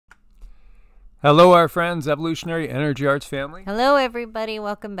Hello, our friends, Evolutionary Energy Arts family. Hello, everybody.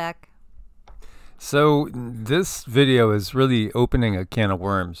 Welcome back. So this video is really opening a can of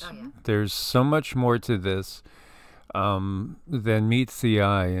worms. Oh, yeah. There's so much more to this than meets the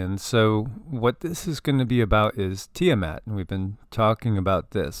eye. And so what this is going to be about is Tiamat. And we've been talking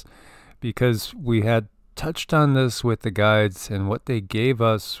about this because we had touched on this with the guides, and what they gave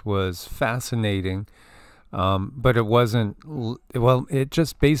us was fascinating. But it wasn't, well, it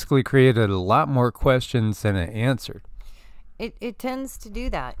just basically created a lot more questions than it answered. It tends to do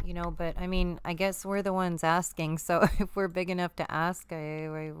that, but I mean, I guess we're the ones asking. So if we're big enough to ask,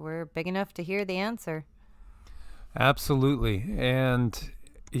 we're big enough to hear the answer. Absolutely. And,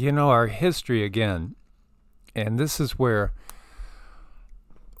 our history again, and this is where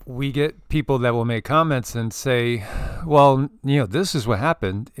we get people that will make comments and say, well, this is what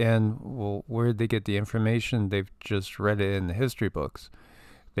happened. And, well, where did they get the information? They've just read it in the history books.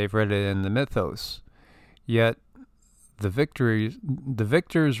 They've read it in the mythos. Yet the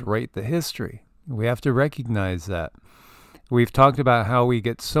victors write the history. We have to recognize that. We've talked about how we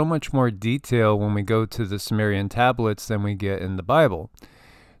get so much more detail when we go to the Sumerian tablets than we get in the Bible.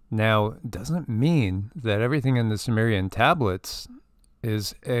 Now, it doesn't mean that everything in the Sumerian tablets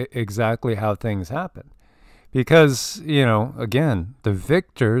is exactly how things happen. Because, again, the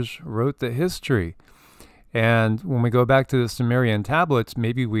victors wrote the history. And when we go back to the Sumerian tablets,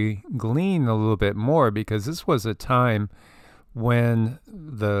 maybe we glean a little bit more, because this was a time when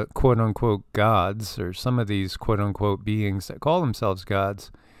the quote-unquote gods, or some of these quote-unquote beings that call themselves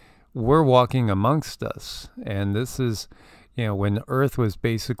gods, were walking amongst us. And this is, when the Earth was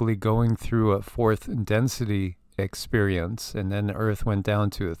basically going through a fourth density experience, and then the Earth went down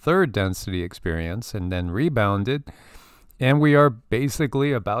to a third density experience and then rebounded, and we are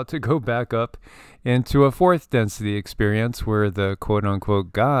basically about to go back up into a fourth density experience where the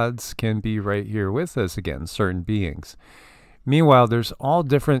quote-unquote gods can be right here with us again, certain beings. Meanwhile, there's all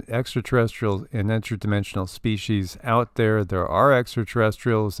different extraterrestrial and interdimensional species out there. There are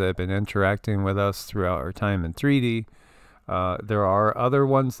extraterrestrials that have been interacting with us throughout our time in 3D. There are other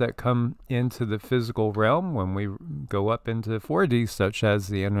ones that come into the physical realm when we go up into 4D, such as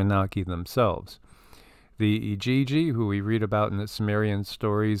the Anunnaki themselves. The Ijiji, who we read about in the Sumerian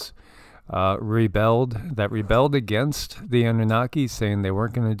stories, rebelled against the Anunnaki, saying they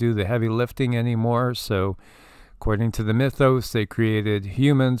weren't going to do the heavy lifting anymore. So according to the mythos, they created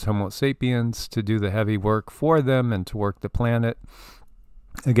humans, Homo sapiens, to do the heavy work for them and to work the planet.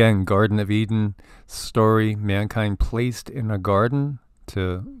 Again, Garden of Eden story, mankind placed in a garden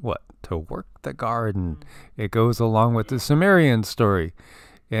to what? To work the garden. It goes along with the Sumerian story.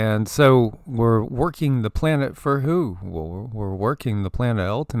 And so we're working the planet for who? Well, we're working the planet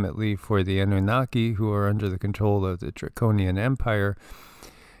ultimately for the Anunnaki, who are under the control of the Draconian Empire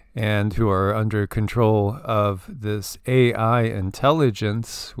and who are under control of this AI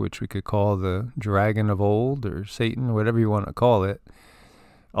intelligence, which we could call the dragon of old or Satan, whatever you want to call it.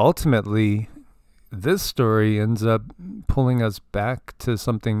 Ultimately, this story ends up pulling us back to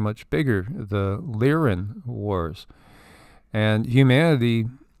something much bigger, the Lyran Wars. And humanity,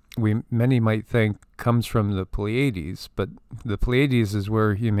 many might think, comes from the Pleiades, but the Pleiades is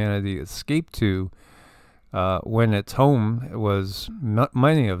where humanity escaped to when its home was,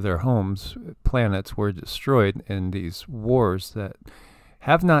 many of their homes, planets were destroyed in these wars that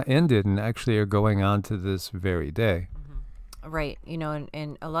have not ended and actually are going on to this very day. Right.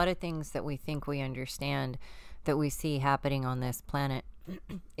 And a lot of things that we think we understand that we see happening on this planet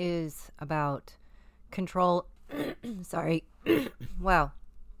is about control. Sorry. Wow.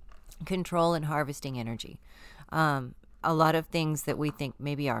 Control and harvesting energy. A lot of things that we think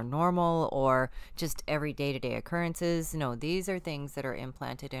maybe are normal or just every day-to-day occurrences. No, these are things that are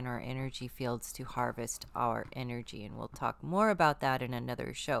implanted in our energy fields to harvest our energy. And we'll talk more about that in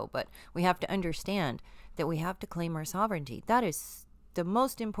another show. But we have to understand that we have to claim our sovereignty. That is the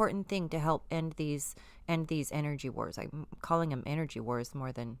most important thing to help end these energy wars. I'm calling them energy wars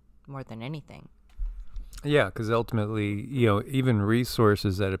more than anything. Yeah, because ultimately, even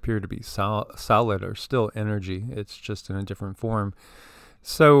resources that appear to be solid are still energy. It's just in a different form.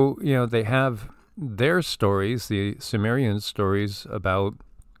 So, they have their stories, the Sumerian stories, about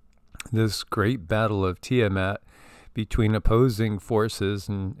this great battle of Tiamat between opposing forces.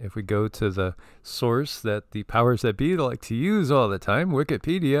 And if we go to the source that the powers that be like to use all the time,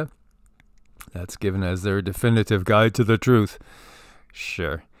 Wikipedia, that's given as their definitive guide to the truth.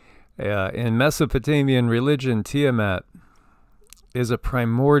 Sure. In Mesopotamian religion, Tiamat is a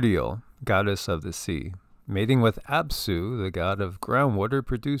primordial goddess of the sea. Mating with Apsu, the god of groundwater,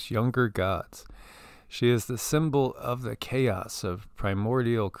 produced younger gods. She is the symbol of the chaos of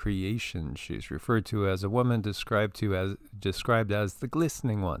primordial creation. She's referred to as a woman described as the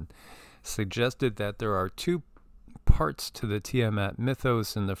glistening one. Suggested that there are two parts to the Tiamat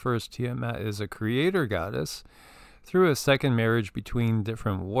mythos. In the first, Tiamat is a creator goddess through a second marriage between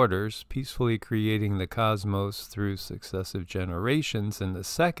different waters, peacefully creating the cosmos through successive generations. In the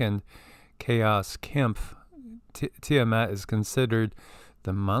second, Chaos Kemph, Tiamat is considered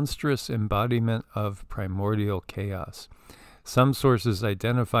the monstrous embodiment of primordial chaos. Some sources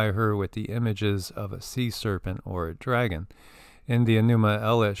identify her with the images of a sea serpent or a dragon. In the Enuma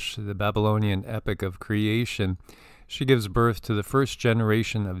Elish, the Babylonian epic of creation, she gives birth to the first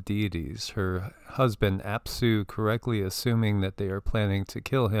generation of deities, her husband Apsu, correctly assuming that they are planning to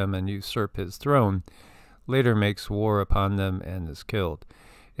kill him and usurp his throne, later makes war upon them and is killed.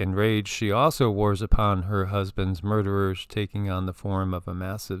 Enraged, she also wars upon her husband's murderers, taking on the form of a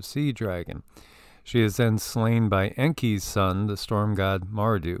massive sea dragon. She is then slain by Enki's son, the storm god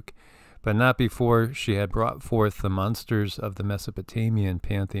Marduk, but not before she had brought forth the monsters of the Mesopotamian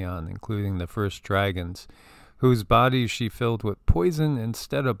pantheon, including the first dragons, whose bodies she filled with poison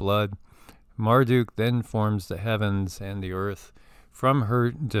instead of blood. Marduk then forms the heavens and the earth from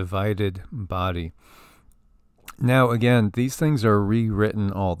her divided body. Now, again, these things are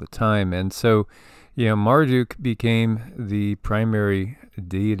rewritten all the time. And so, Marduk became the primary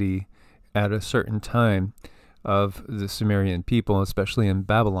deity at a certain time of the Sumerian people, especially in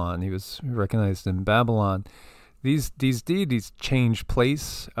Babylon. He was recognized in Babylon. These deities change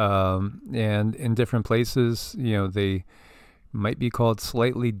place, and in different places, they might be called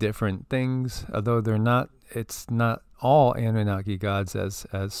slightly different things, although they're not. It's not all Anunnaki gods, as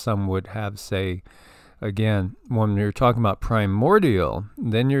some would have say. Again, when you're talking about primordial,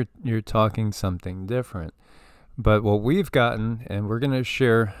 then you're talking something different. But what we've gotten, and we're going to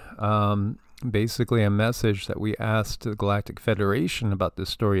share basically a message that we asked the Galactic Federation about the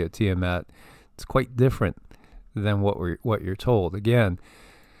story of Tiamat. It's quite different than what you're told. Again,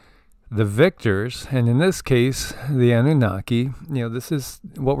 the victors, and in this case, the Anunnaki, this is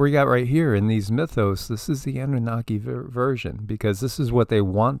what we got right here in these mythos. This is the Anunnaki version, because this is what they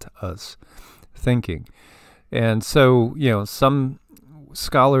want us thinking. And so, some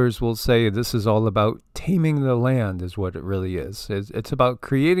scholars will say this is all about taming the land, is what it really is. It's about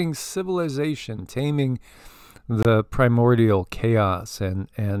creating civilization, taming the primordial chaos,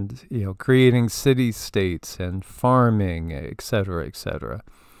 and creating city-states and farming, etc., etc.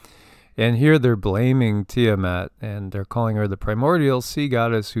 And here they're blaming Tiamat, and they're calling her the primordial sea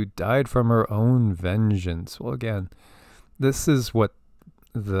goddess who died from her own vengeance. Well, again, this is what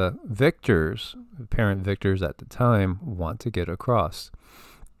the victors, apparent victors at the time, want to get across.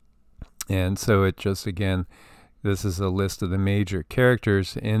 And so it just, again, this is a list of the major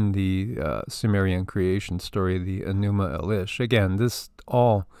characters in the Sumerian creation story, the Enuma Elish. Again, this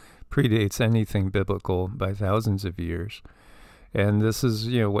all predates anything biblical by thousands of years. And this is,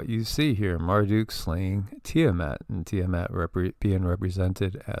 what you see here, Marduk slaying Tiamat, and Tiamat being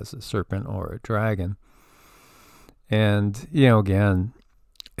represented as a serpent or a dragon. And, again,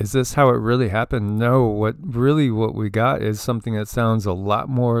 is this how it really happened? No, what we got is something that sounds a lot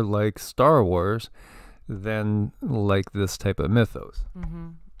more like Star Wars than like this type of mythos. Mm-hmm.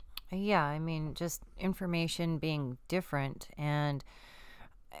 Yeah, I mean, just information being different. And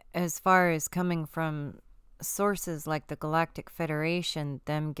as far as coming from sources like the Galactic Federation,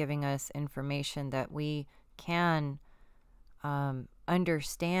 them giving us information that we can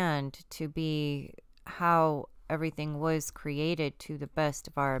understand to be how everything was created to the best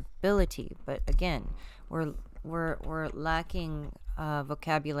of our ability. But again, we're lacking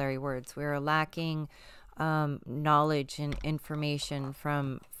vocabulary words. We're lacking knowledge and information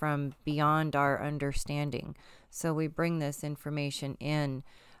from beyond our understanding. So we bring this information in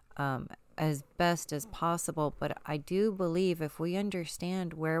as best as possible. But I do believe if we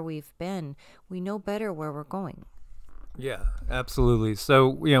understand where we've been, we know better where we're going. Yeah, absolutely. So,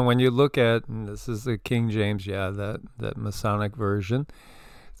 when you look at, and this is the King James, that Masonic version,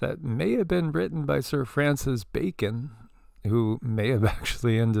 that may have been written by Sir Francis Bacon, who may have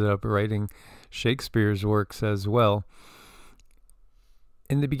actually ended up writing Shakespeare's works as well.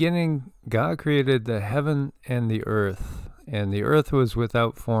 In the beginning, God created the heaven and the earth was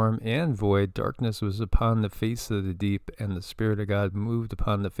without form and void. Darkness was upon the face of the deep, and the Spirit of God moved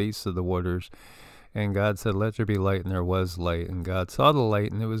upon the face of the waters. And God said, let there be light, and there was light. And God saw the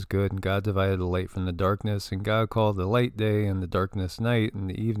light, and it was good. And God divided the light from the darkness. And God called the light day, and the darkness night. And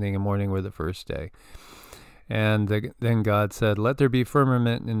the evening and morning were the first day. And then God said, let there be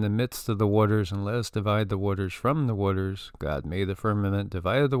firmament in the midst of the waters, and let us divide the waters from the waters. God made the firmament,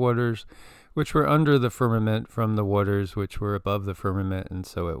 divided the waters which were under the firmament from the waters which were above the firmament, and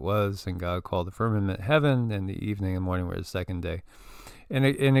so it was. And God called the firmament heaven, and the evening and morning were the second day. And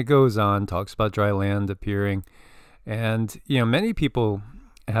it goes on, talks about dry land appearing. And, many people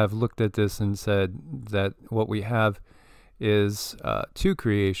have looked at this and said that what we have is two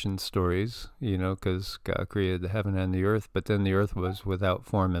creation stories, because God created the heaven and the earth, but then the earth was without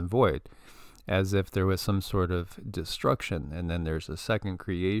form and void, as if there was some sort of destruction, and then there's a second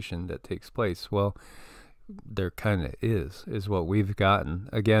creation that takes place. Well, there kind of is what we've gotten.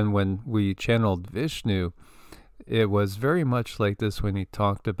 Again, when we channeled Vishnu, it was very much like this when he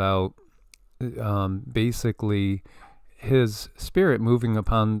talked about basically his spirit moving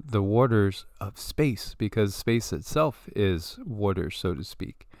upon the waters of space, because space itself is water, so to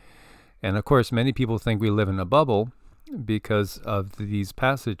speak. And of course, many people think we live in a bubble because of these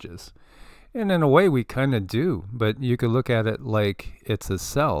passages. And in a way, we kind of do, but you could look at it like it's a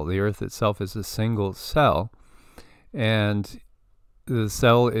cell. The earth itself is a single cell, and the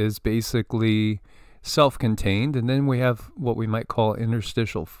cell is basically self-contained, and then we have what we might call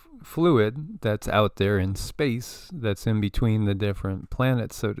interstitial fluid that's out there in space, that's in between the different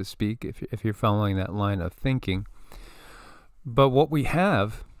planets, so to speak, if you're following that line of thinking. But what we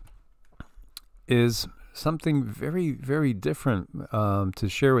have is something very, very different to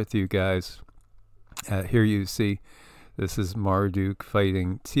share with you guys. Here you see, this is Marduk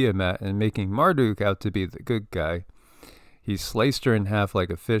fighting Tiamat and making Marduk out to be the good guy. He sliced her in half like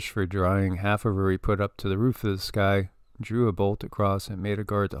a fish for drying. Half of her he put up to the roof of the sky, drew a bolt across and made a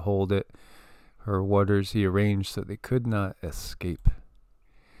guard to hold it. Her waters he arranged so they could not escape.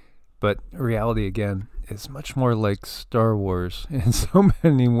 But reality, again, is much more like Star Wars in so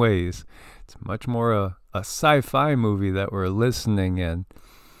many ways. It's much more a sci-fi movie that we're listening in.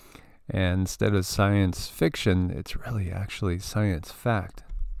 And instead of science fiction, it's really actually science fact.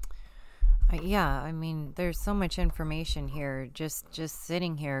 Yeah, I mean, there's so much information here. Just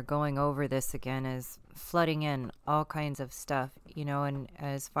sitting here going over this again is flooding in all kinds of stuff, and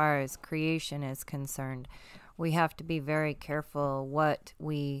as far as creation is concerned, we have to be very careful what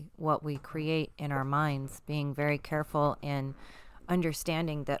we create in our minds, being very careful in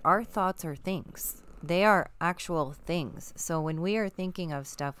understanding that our thoughts are things. They are actual things. So when we are thinking of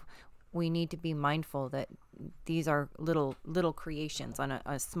stuff, we need to be mindful that these are little creations on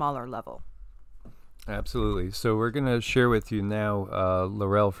a smaller level. Absolutely. So we're going to share with you now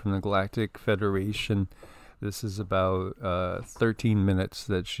Laurel from the Galactic Federation. This is about 13 minutes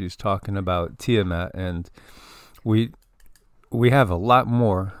that she's talking about Tiamat, and we have a lot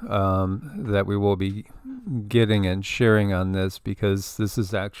more that we will be getting and sharing on this, because this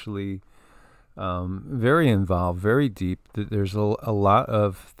is actually very involved, very deep. There's a lot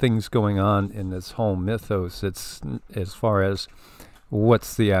of things going on in this whole mythos. It's as far as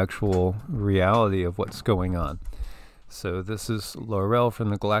what's the actual reality of what's going on. So this is Laurel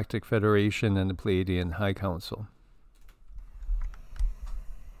from the Galactic Federation and the Pleiadian High Council.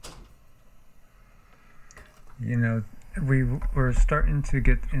 We were starting to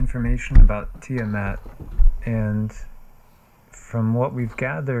get information about Tiamat, and from what we've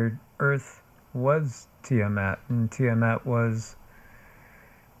gathered, Earth was Tiamat, and Tiamat was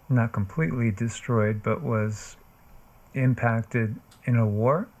not completely destroyed, but was impacted in a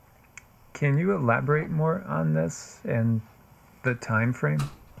war. Can you elaborate more on this and the time frame?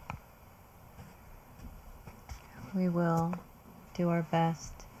 We will do our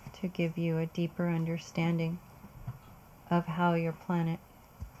best to give you a deeper understanding of how your planet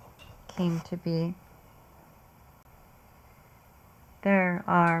came to be. There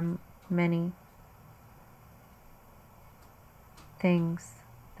are many things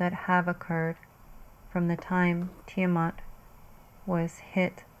that have occurred from the time Tiamat was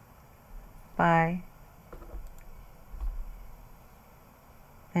hit by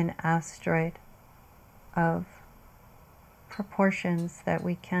an asteroid of proportions that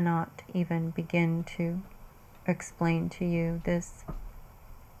we cannot even begin to explain to you. This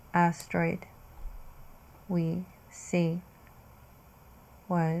asteroid we see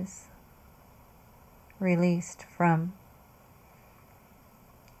was released from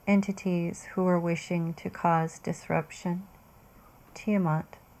entities who were wishing to cause disruption.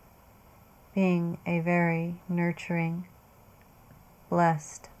 Tiamat, being a very nurturing,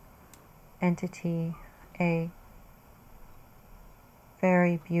 blessed entity, a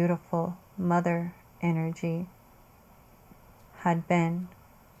very beautiful mother energy, had been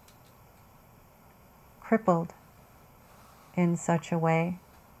crippled in such a way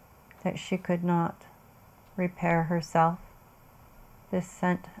that she could not repair herself. This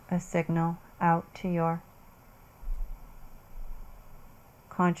sent a signal out to your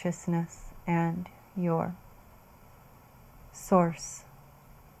consciousness and your source,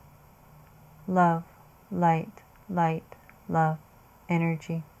 love, light, love,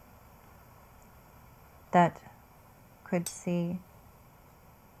 energy that could see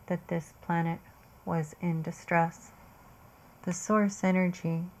that this planet was in distress. The source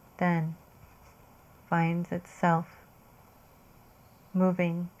energy then finds itself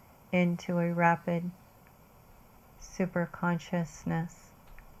moving into a rapid superconsciousness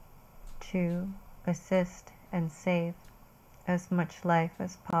to assist and save as much life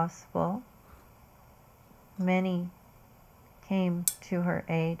as possible. Many came to her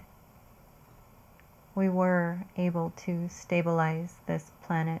aid. We were able to stabilize this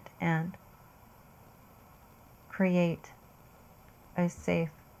planet and create a safe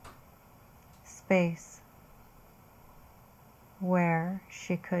space where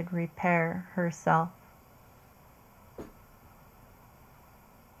she could repair herself.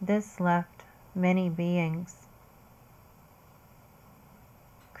 This left many beings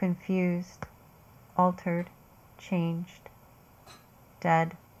confused, altered, changed,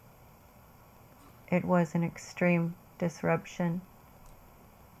 dead. It was an extreme disruption.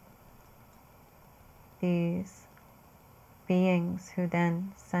 These beings who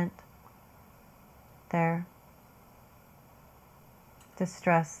then sent their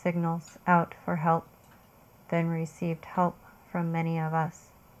distress signals out for help, then received help from many of us.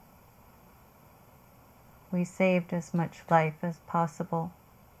 We saved as much life as possible.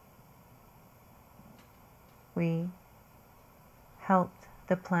 We helped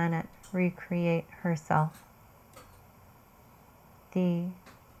the planet recreate herself. The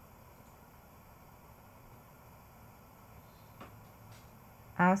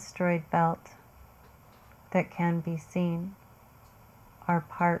asteroid belt that can be seen are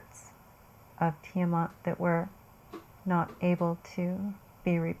parts of Tiamat that were not able to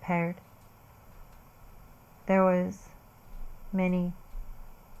be repaired. There was many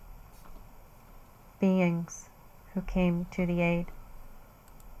beings who came to the aid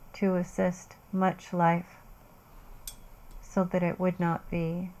to assist much life so that it would not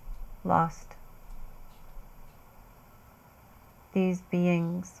be lost. These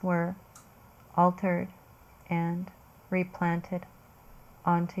beings were altered and replanted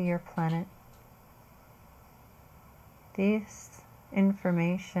onto your planet. This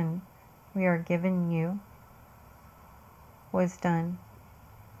information we are giving you was done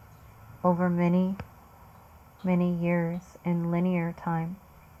over many, many years in linear time.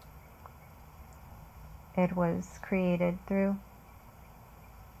 It was created through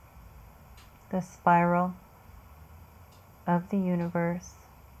the spiral of the universe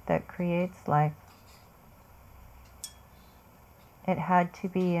that creates life. It had to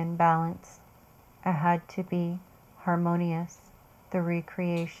be in balance. It had to be harmonious, the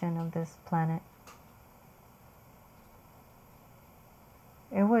recreation of this planet.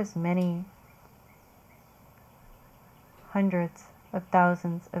 It was many hundreds of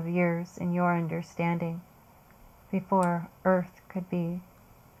thousands of years in your understanding before Earth could be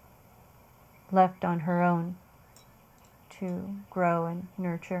left on her own to grow and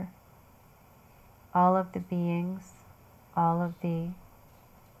nurture. All of the beings, all of the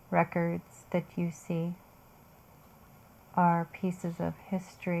records that you see are pieces of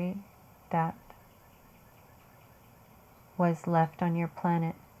history that was left on your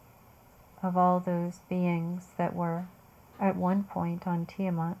planet of all those beings that were at one point on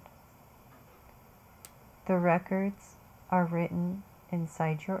Tiamat. The records are written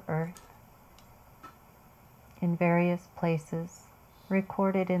inside your earth in various places,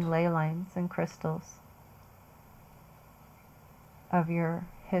 recorded in ley lines and crystals of your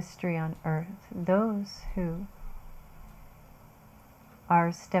history on earth. Those who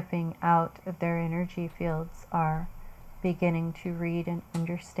are stepping out of their energy fields are beginning to read and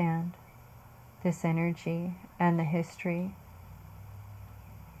understand this energy and the history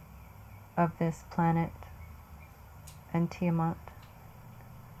of this planet and Tiamat.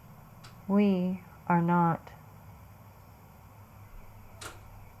 We are not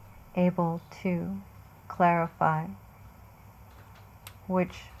able to clarify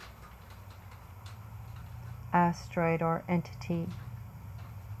which asteroid or entity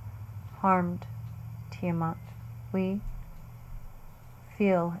harmed Tiamat. We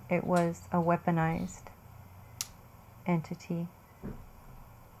feel it was a weaponized entity.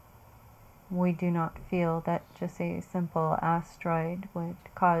 We do not feel that just a simple asteroid would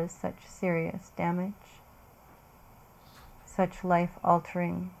cause such serious damage, such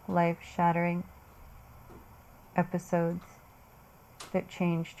life-altering, life-shattering episodes that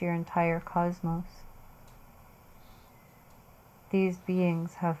changed your entire cosmos. These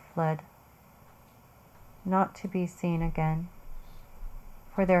beings have fled. not to be seen again,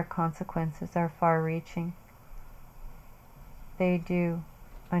 for their consequences are far-reaching. They do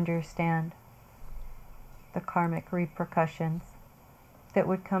understand the karmic repercussions that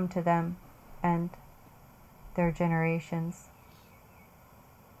would come to them and their generations.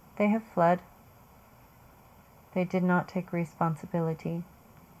 They have fled. They did not take responsibility,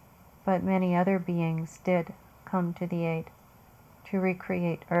 but many other beings did come to the aid to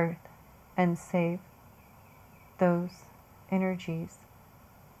recreate Earth and save those energies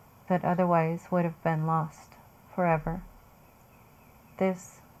that otherwise would have been lost forever.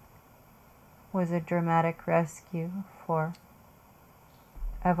 This was a dramatic rescue for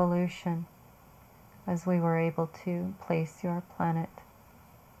evolution, as we were able to place your planet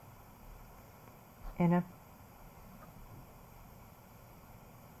in a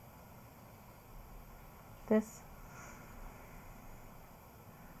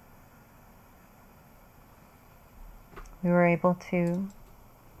we were able to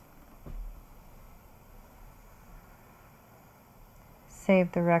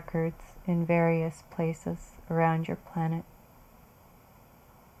save the records in various places around your planet.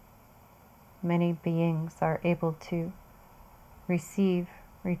 Many beings are able to receive,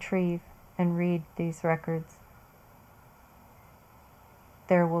 retrieve, and read these records.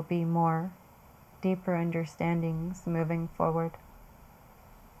 There will be more deeper understandings moving forward,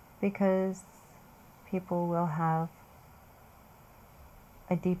 because people will have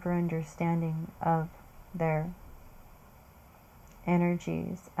a deeper understanding of their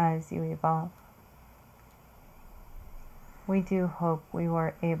energies as you evolve. We do hope we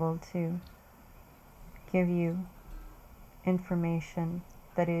were able to give you information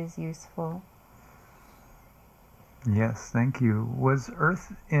that is useful. Yes, thank you. Was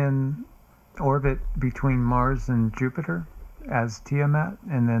Earth in orbit between Mars and Jupiter as Tiamat,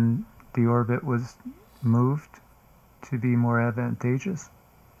 and then the orbit was moved to be more advantageous?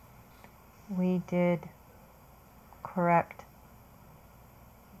 We did correct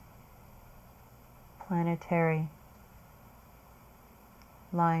planetary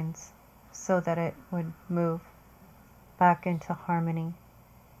lines so that it would move back into harmony.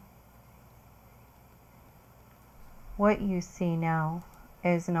 What you see now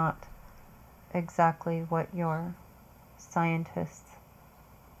is not exactly what your scientists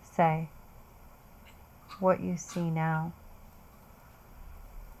say. What you see now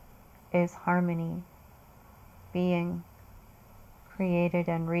is harmony being created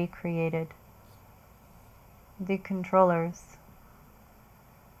and recreated. The controllers,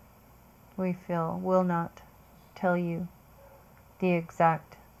 we feel, will not tell you the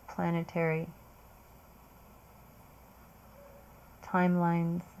exact planetary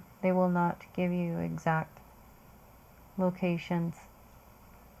timelines. They will not give you exact locations.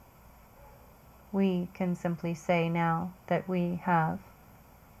 We can simply say now that we have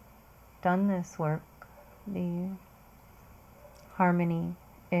done this work. The harmony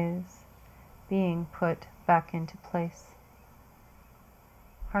is being put back into place.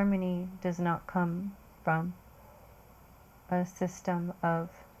 Harmony does not come from a system of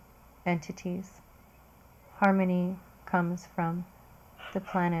entities. Harmony comes from the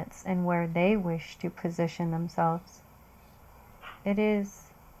planets and where they wish to position themselves. It is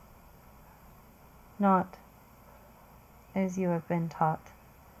not as you have been taught.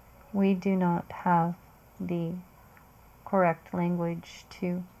 We do not have the correct language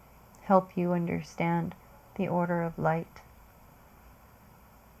to help you understand the order of light.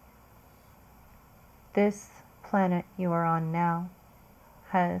 This planet you are on now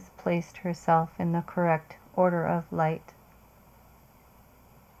has placed herself in the correct order of light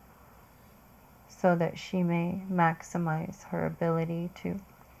so that she may maximize her ability to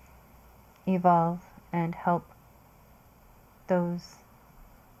evolve and help those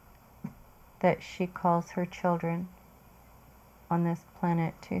that she calls her children on this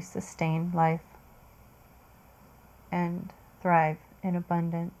planet to sustain life and thrive in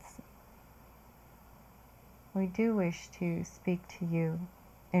abundance. We do wish to speak to you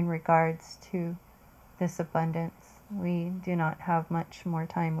in regards to this abundance. We do not have much more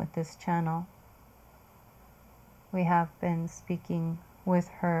time with this channel. We have been speaking with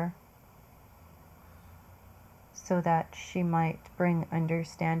her so that she might bring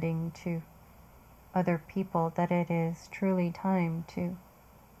understanding to other people that it is truly time to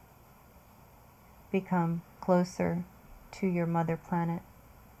become closer to your mother planet.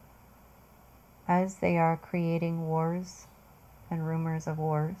 As they are creating wars and rumors of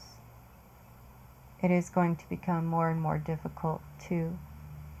wars, it is going to become more and more difficult to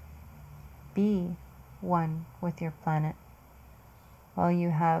be one with your planet while you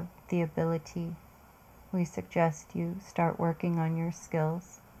have the ability we suggest you start working on your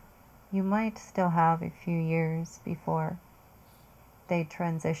skills. You might still have a few years before they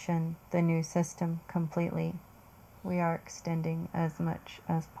transition the new system completely. We are extending as much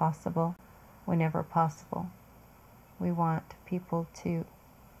as possible, whenever possible. We want people to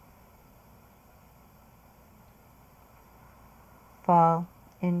fall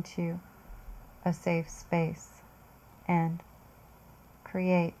into a safe space and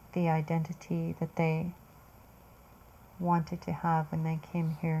create the identity that they wanted to have when they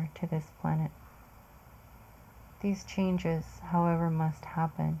came here to this planet. These changes, however, must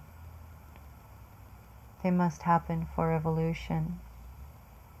happen. They must happen for evolution,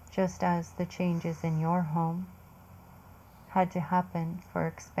 just as the changes in your home had to happen for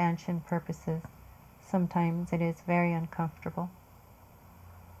expansion purposes. Sometimes it is very uncomfortable,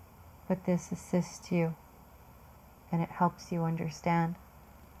 but this assists you, and it helps you understand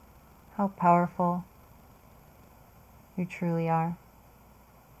how powerful you truly are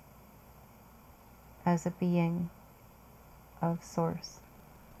as a being of Source.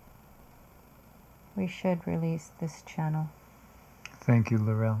 We should release this channel. Thank you,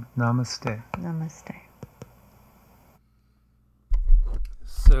 Laurel. Namaste. Namaste.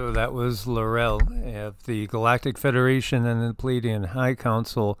 So that was Laurel of the Galactic Federation and the Pleiadian High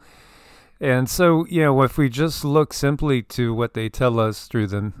Council. And so, you know, if we just look simply to what they tell us through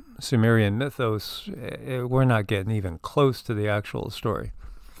the Sumerian mythos, we're not getting even close to the actual story.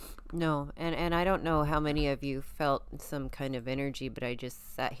 No, and I don't know how many of you felt some kind of energy, but I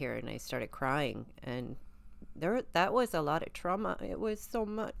just sat here and I started crying, and that was a lot of trauma. It was so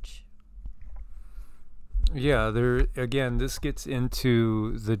much. Yeah, again, this gets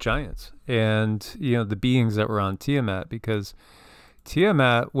into the giants and, you know, the beings that were on Tiamat, because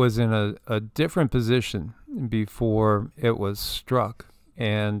Tiamat was in a different position before it was struck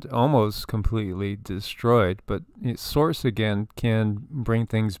and almost completely destroyed. But Source, again, can bring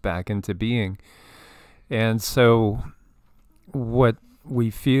things back into being. And so what we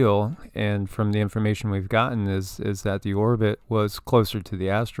feel, and from the information we've gotten, is that the orbit was closer to the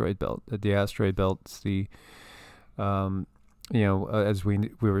asteroid belt. That the asteroid belt's the, you know, as we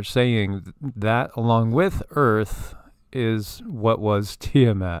were saying, that along with Earth is what was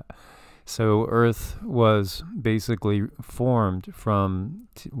Tiamat. So Earth was basically formed from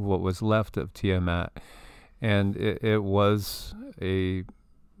what was left of Tiamat, and it was a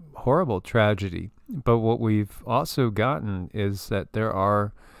horrible tragedy. But what we've also gotten is that there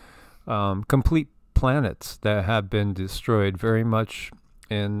are complete planets that have been destroyed, very much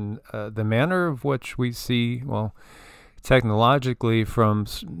in the manner of which we see, well, technologically, from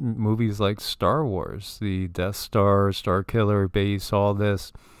movies like Star Wars, the Death Star, Starkiller base, all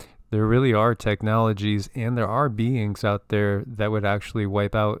this. There really are technologies, and there are beings out there that would actually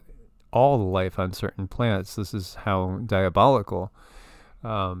wipe out all the life on certain planets. This is how diabolical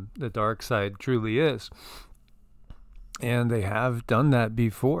the dark side truly is. And they have done that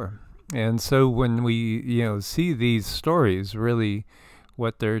before. And so when we, you know, see these stories, really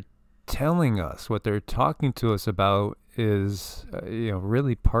what they're telling us, what they're talking to us about is, you know,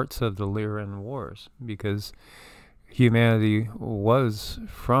 really parts of the Lyran Wars, because humanity was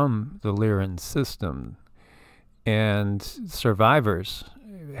from the Lyran system, and survivors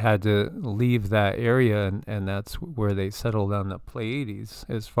had to leave that area, and that's where they settled on the Pleiades.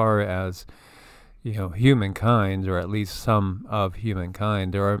 As far as, you know, humankind, or at least some of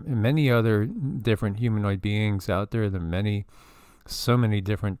humankind, there are many other different humanoid beings out there. There are so many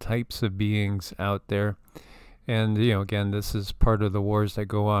different types of beings out there. And, you know, again, this is part of the wars that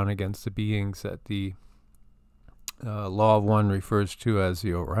go on against the beings that the Law of One refers to as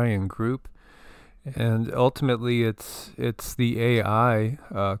the Orion group. And ultimately, it's the AI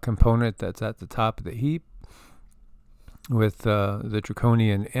component that's at the top of the heap with the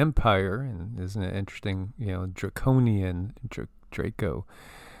Draconian Empire. And isn't it interesting, you know, Draconian, Draco,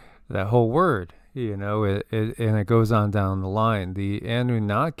 that whole word, you know, and it goes on down the line. The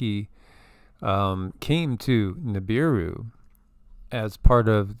Anunnaki came to Nibiru as part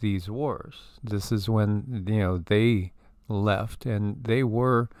of these wars. This is when, you know, they left, and they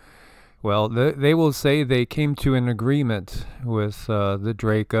were, well, they will say they came to an agreement with the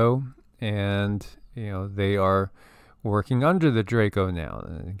Draco, and, you know, they are working under the Draco now.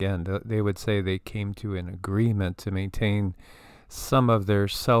 And again, they would say they came to an agreement to maintain some of their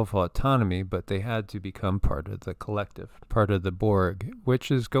self-autonomy, but they had to become part of the collective, part of the Borg,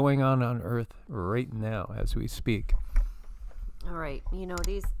 which is going on Earth right now as we speak. All right, you know,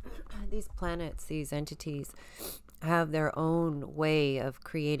 these planets, these entities, have their own way of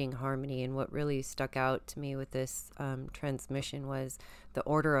creating harmony. And what really stuck out to me with this transmission was the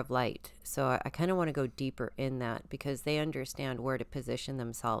order of light. So I kind of want to go deeper in that, because they understand where to position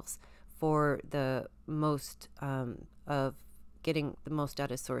themselves for the most of getting the most out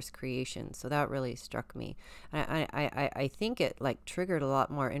of source creation. So that really struck me. I think it like triggered a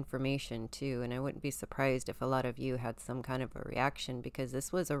lot more information too, and I wouldn't be surprised if a lot of you had some kind of a reaction, because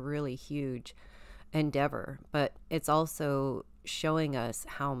this was a really huge endeavor, but it's also showing us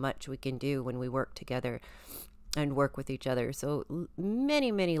how much we can do when we work together and work with each other. So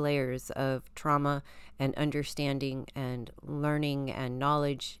many layers of trauma and understanding and learning and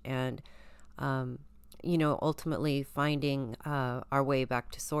knowledge, and ultimately finding our way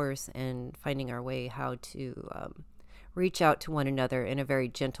back to source, and finding our way how to reach out to one another in a very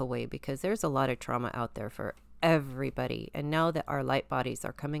gentle way, because there's a lot of trauma out there for everybody. And now that our light bodies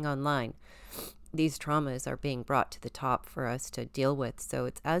are coming online, these traumas are being brought to the top for us to deal with. So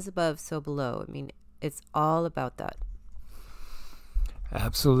it's as above, so below. I mean, it's all about that.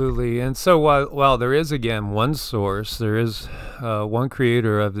 Absolutely. And so while there is, again, one source, there is one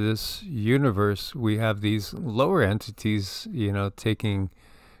creator of this universe, we have these lower entities, taking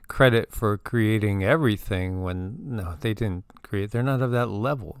credit for creating everything when, no, they didn't create. They're not of that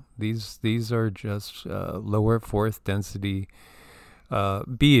level. These are just lower fourth density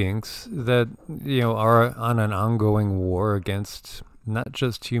beings that are on an ongoing war against not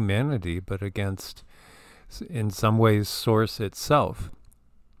just humanity, but against, in some ways, source itself,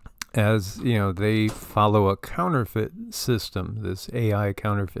 as they follow a counterfeit system, this AI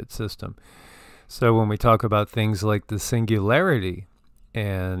counterfeit system. So when we talk about things like the singularity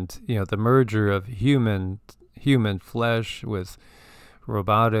and the merger of human flesh with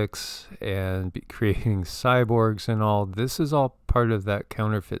robotics and creating cyborgs and all, this is all part of that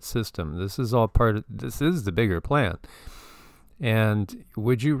counterfeit system. This is the bigger plan. And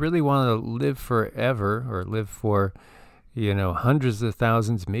would you really want to live forever, or live for hundreds of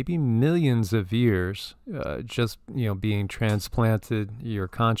thousands, maybe millions of years, just being transplanted, your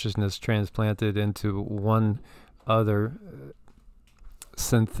consciousness transplanted into one other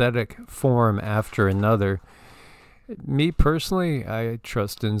synthetic form after another? Me personally, I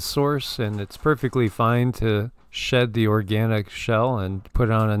trust in source, and it's perfectly fine to shed the organic shell and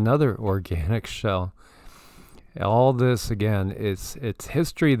put on another organic shell. All this, again, it's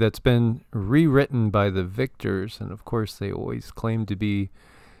history that's been rewritten by the victors, and of course they always claim to be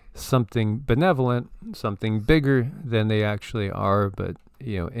something benevolent, something bigger than they actually are. But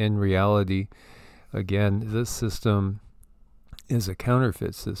in reality, again, this system is a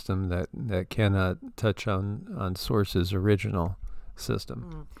counterfeit system that cannot touch on Source's original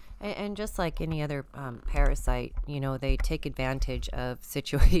system. And just like any other parasite, they take advantage of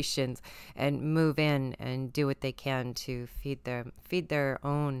situations and move in and do what they can to feed their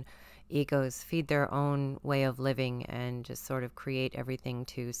own egos, feed their own way of living, and just sort of create everything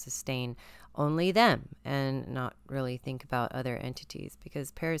to sustain only them and not really think about other entities,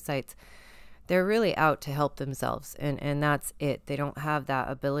 because parasites, they're really out to help themselves, and that's it. They don't have that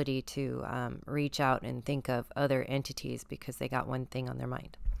ability to reach out and think of other entities, because they got one thing on their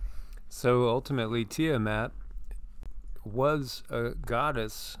mind. So ultimately, Tiamat was a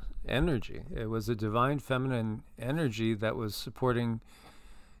goddess energy. It was a divine feminine energy that was supporting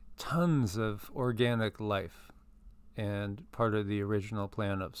tons of organic life and part of the original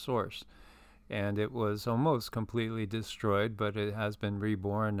plan of Source. And it was almost completely destroyed, but it has been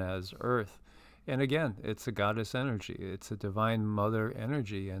reborn as Earth. And again, it's a goddess energy. It's a divine mother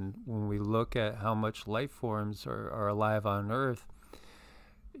energy. And when we look at how much life forms are alive on Earth,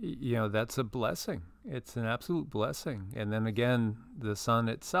 that's a blessing. It's an absolute blessing. And then again, the sun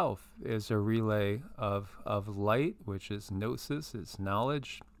itself is a relay of light, which is gnosis, it's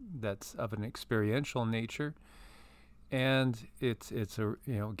knowledge that's of an experiential nature. And it's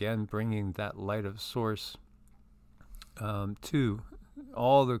again, bringing that light of Source to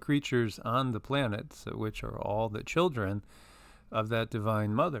all the creatures on the planet, which are all the children of that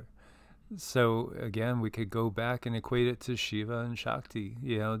divine mother. So again, we could go back and equate it to Shiva and Shakti,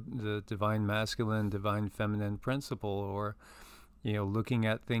 the divine masculine, divine feminine principle, or, looking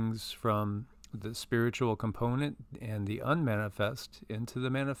at things from the spiritual component and the unmanifest into the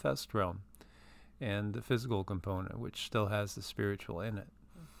manifest realm, and the physical component, which still has the spiritual in it.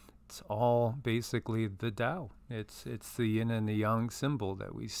 It's all basically the Tao. It's the yin and the yang symbol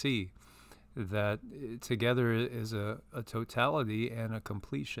that we see, that together is a totality and a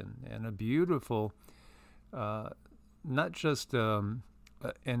completion, and a beautiful, not just an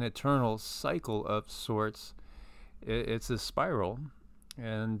eternal cycle of sorts. It's a spiral,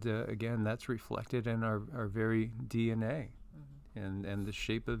 And again, that's reflected in our very DNA and the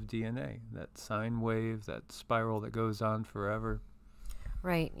shape of DNA, that sine wave, that spiral that goes on forever.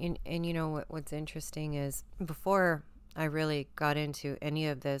 Right. And you know what's interesting is before I really got into any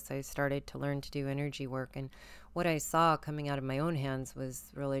of this, I started to learn to do energy work. And what I saw coming out of my own hands was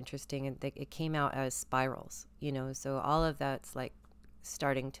really interesting. And it came out as spirals, you know, so all of that's like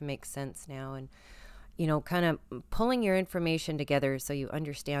starting to make sense now. And, you know, kind of pulling your information together so you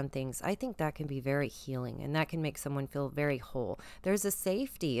understand things, I think that can be very healing, and that can make someone feel very whole. There's a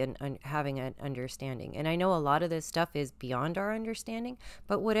safety in having an understanding. And I know a lot of this stuff is beyond our understanding,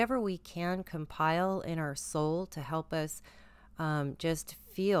 but whatever we can compile in our soul to help us just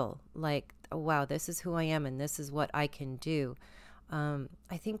feel like, oh, wow, this is who I am and this is what I can do.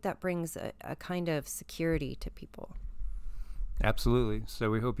 I think that brings a kind of security to people. Absolutely. So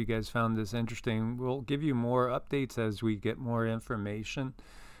we hope you guys found this interesting. We'll give you more updates as we get more information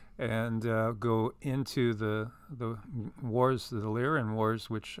and go into the wars, the Lyran wars,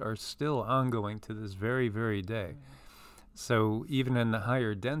 which are still ongoing to this very, very day. So even in the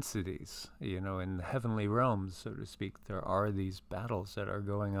higher densities, you know, in the heavenly realms, so to speak, there are these battles that are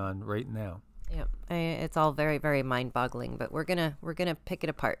going on right now. Yeah, it's all very, very mind-boggling, but we're gonna pick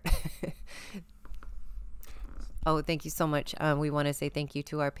it apart. Oh, thank you so much. We want to say thank you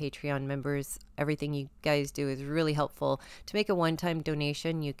to our Patreon members. Everything you guys do is really helpful. To make a one-time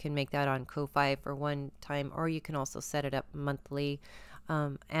donation, you can make that on Ko-Fi for one time, or you can also set it up monthly.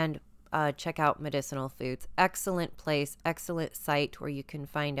 And check out Medicinal Foods. Excellent place, excellent site where you can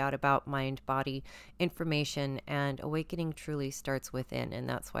find out about mind-body information, and awakening truly starts within, and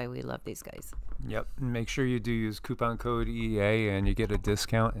that's why we love these guys. Yep. And make sure you do use coupon code EEA and you get a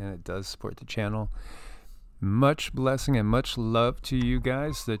discount, and it does support the channel. Much blessing and much love to you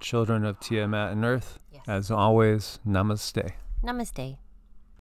guys, the children of Tiamat and Earth. Yes. As always, namaste. Namaste.